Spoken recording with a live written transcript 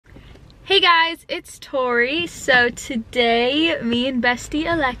Hey guys, it's Tori. So today, me and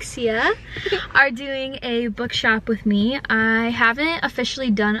bestie Alexia are doing a bookshop with me. I haven't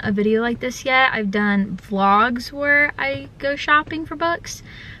officially done a video like this yet. I've done vlogs where I go shopping for books,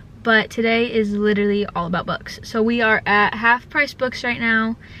 but today is literally all about books. So we are at Half Price Books right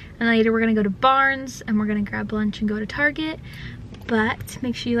now, and later we're gonna go to Barnes and we're gonna grab lunch and go to Target. But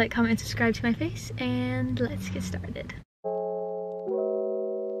make sure you like, comment, and subscribe to my face, and let's get started.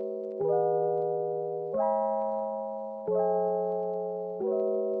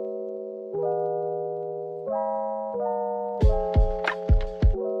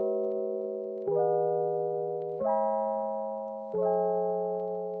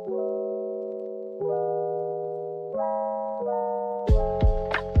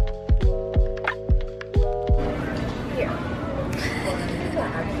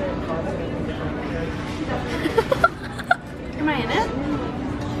 Am I in it?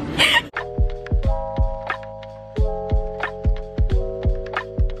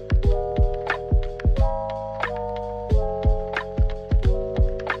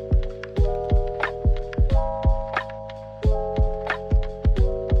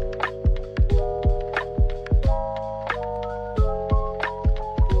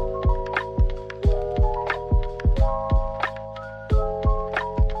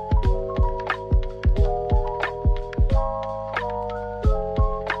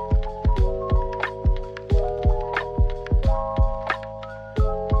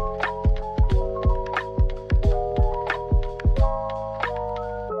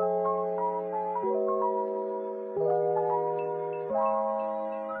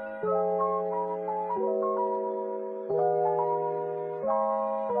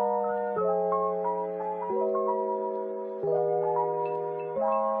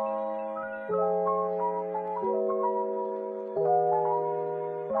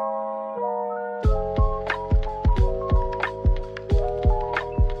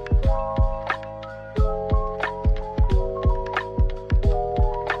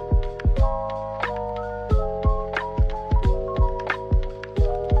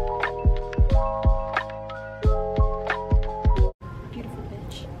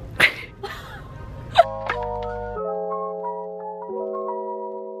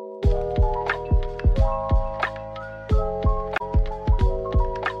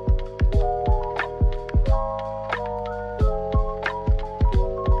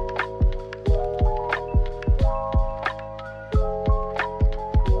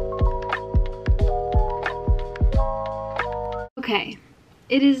 Okay,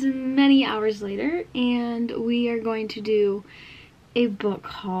 it is many hours later and we are going to do a book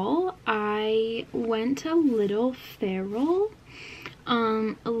haul. I went a little feral,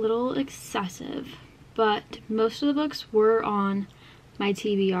 a little excessive, but most of the books were on my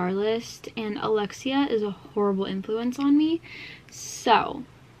TBR list, and Alexia is a horrible influence on me. So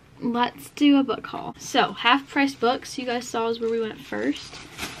let's do a book haul. So Half Price Books, you guys saw, is where we went first,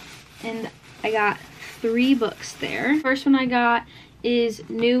 and I got 3 books there. First one I got is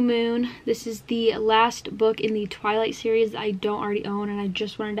New Moon. This is the last book in the Twilight series that I don't already own, and I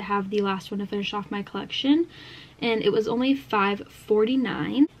just wanted to have the last one to finish off my collection, and it was only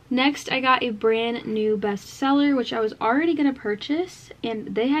 $5.49. Next, I got a brand new bestseller, which I was already gonna purchase,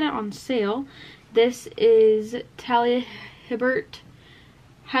 and they had it on sale. This is Talia Hibbert,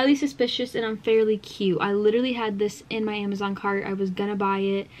 Highly Suspicious and Unfairly Cute. I literally had this in my Amazon cart. I was gonna buy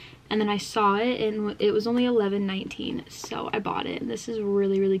it, and then I saw it and it was only $11.19, so I bought it. And this is a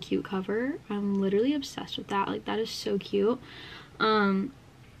really, really cute cover. I'm literally obsessed with that. Like, that is so cute. I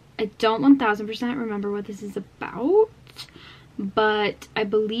don't 1000% remember what this is about, but I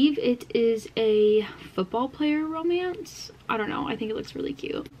believe it is a football player romance. I don't know. I think it looks really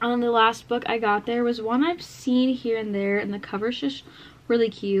cute. The last book I got there was one I've seen here and there, and the cover's just really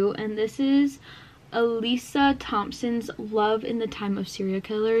cute. And this is Elisa Thompson's Love in the Time of Serial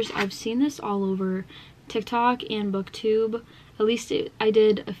Killers. I've seen this all over TikTok and BookTube. At least I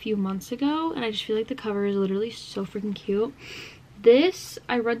did a few months ago, and I just feel like the cover is literally so freaking cute. This,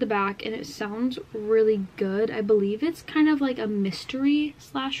 I read the back and it sounds really good. I believe it's kind of like a mystery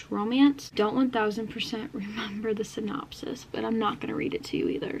slash romance. Don't 1000% remember the synopsis, but I'm not gonna read it to you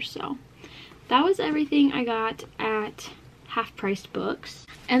either. So that was everything I got at Half Price Books.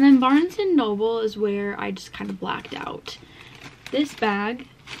 And then Barnes & Noble is where I just kind of blacked out. This bag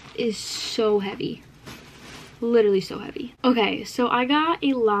is so heavy. Literally so heavy. Okay, so I got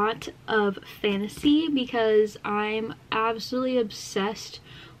a lot of fantasy because I'm absolutely obsessed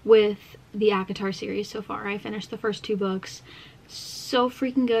with the ACOTAR series so far. I finished the first 2 books. So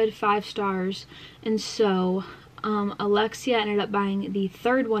freaking good, 5 stars. And so Alexia ended up buying the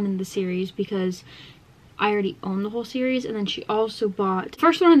third one in the series because I already own the whole series, and then she also bought the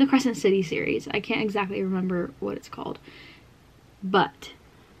first one in the Crescent City series. I can't exactly remember what it's called, but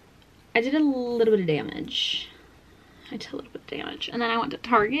I did a little bit of damage. And then I went to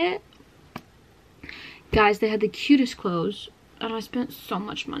Target. Guys, they had the cutest clothes, and I spent so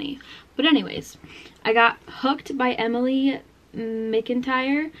much money. But anyways, I got Hooked by Emily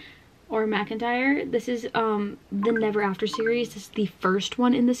McIntyre. This is the Never After series. This is the first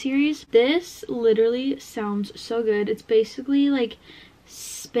one in the series. This literally sounds so good. It's basically like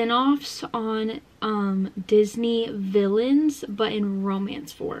spin-offs on Disney villains, but in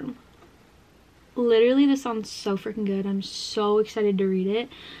romance form. Literally, this sounds so freaking good. I'm so excited to read it.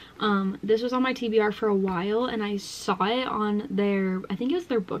 This was on my TBR for a while, and I saw it on their, I think it was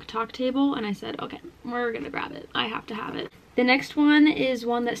their book talk table, and I said, okay, we're gonna grab it. I have to have it. The next one is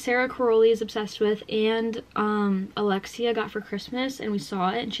one that Sarah Caroli is obsessed with, and Alexia got for Christmas, and we saw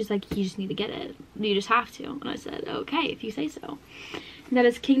it, and she's like, you just need to get it. You just have to. And I said, okay, if you say so. And that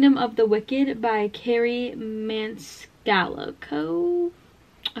is Kingdom of the Wicked by Carrie Manscalico.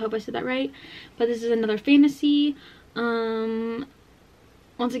 I hope I said that right. But this is another fantasy. Once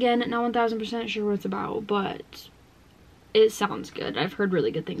again, not 1000% sure what it's about, but it sounds good. I've heard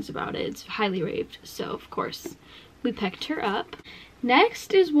really good things about it. It's highly raved, so of course we picked her up.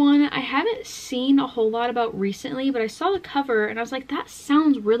 Next is one I haven't seen a whole lot about recently, but I saw the cover and I was like, that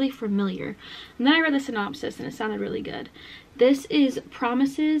sounds really familiar. And then I read the synopsis and it sounded really good. This is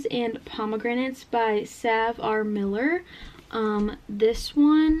Promises and Pomegranates by Sav R. Miller. This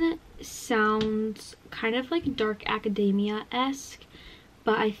one sounds kind of like dark academia-esque,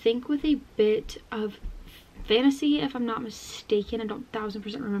 but I think with a bit of fantasy, if I'm not mistaken. I don't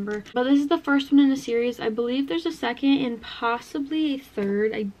 1000% remember. But this is the first one in the series. I believe there's a second and possibly a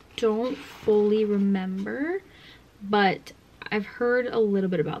third. I don't fully remember, but I've heard a little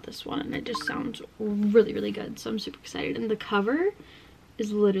bit about this one and it just sounds really, really good. So I'm super excited. And the cover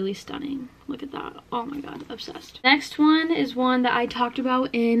is literally stunning. Look at that. Oh my god, obsessed. Next one is one that I talked about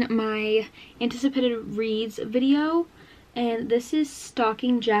in my anticipated reads video, and this is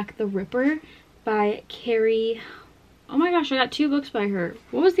Stalking Jack the Ripper by Carrie. Oh my gosh, I got 2 books by her.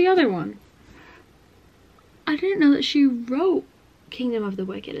 What was the other one? I didn't know that she wrote Kingdom of the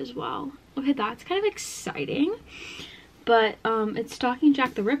Wicked as well. Okay, that's kind of exciting. But it's Stalking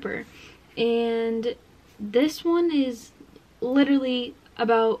Jack the Ripper, and this one is literally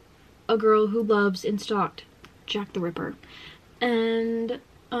about a girl who loves and stalked Jack the Ripper, and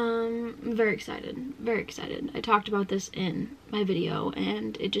I'm very excited, very excited. I talked about this in my video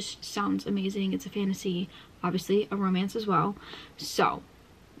and it just sounds amazing. It's a fantasy, obviously a romance as well, so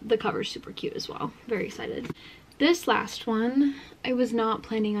the cover's super cute as well. Very excited. This last one I was not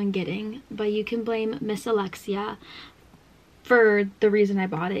planning on getting, but you can blame Miss Alexia for the reason I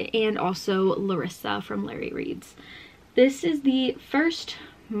bought it, and also Larissa from Larry Reads. This is the first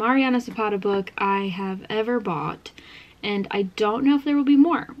Mariana Zapata book I have ever bought, and I don't know if there will be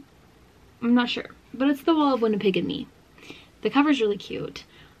more. I'm not sure, but it's The Wall of Winnipeg and Me. The cover's really cute.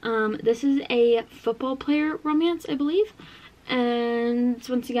 This is a football player romance, I believe, and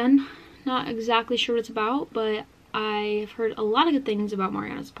once again, not exactly sure what it's about, but I've heard a lot of good things about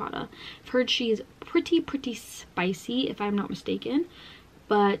Mariana Zapata. I've heard she's pretty spicy, if I'm not mistaken,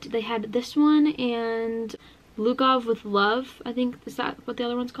 but they had this one and Lukov with Love, I think. Is that what the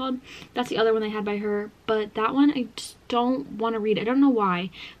other one's called? That's the other one they had by her, but that one I just don't want to read. I don't know why.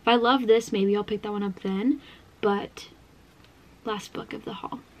 If I love this, maybe I'll pick that one up then, but last book of the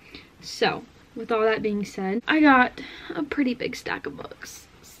haul. So with all that being said, I got a pretty big stack of books,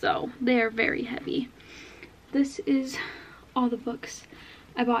 so they are very heavy. This is all the books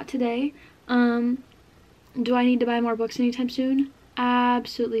I bought today. Do I need to buy more books anytime soon?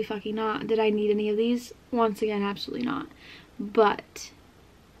 Absolutely fucking not. Did I need any of these? Once again, absolutely not. But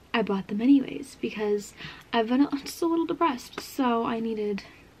I bought them anyways because I've been just a little depressed, so I needed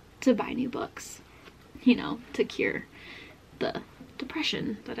to buy new books, you know, to cure the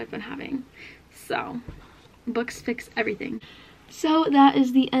depression that I've been having. So books fix everything. So that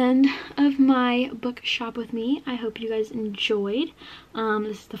is the end of my book shop with me. I hope you guys enjoyed.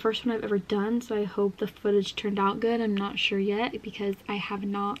 This is the first one I've ever done, so I hope the footage turned out good. I'm not sure yet because I have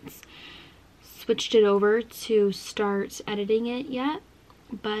not switched it over to start editing it yet,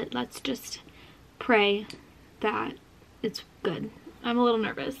 but let's just pray that it's good. I'm a little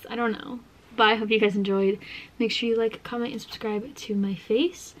nervous. I don't know, but I hope you guys enjoyed. Make sure you like, comment, and subscribe to my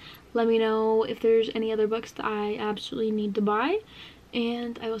face. Let me know if there's any other books that I absolutely need to buy,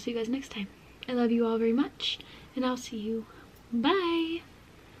 and I will see you guys next time. I love you all very much, and I'll see you. Bye!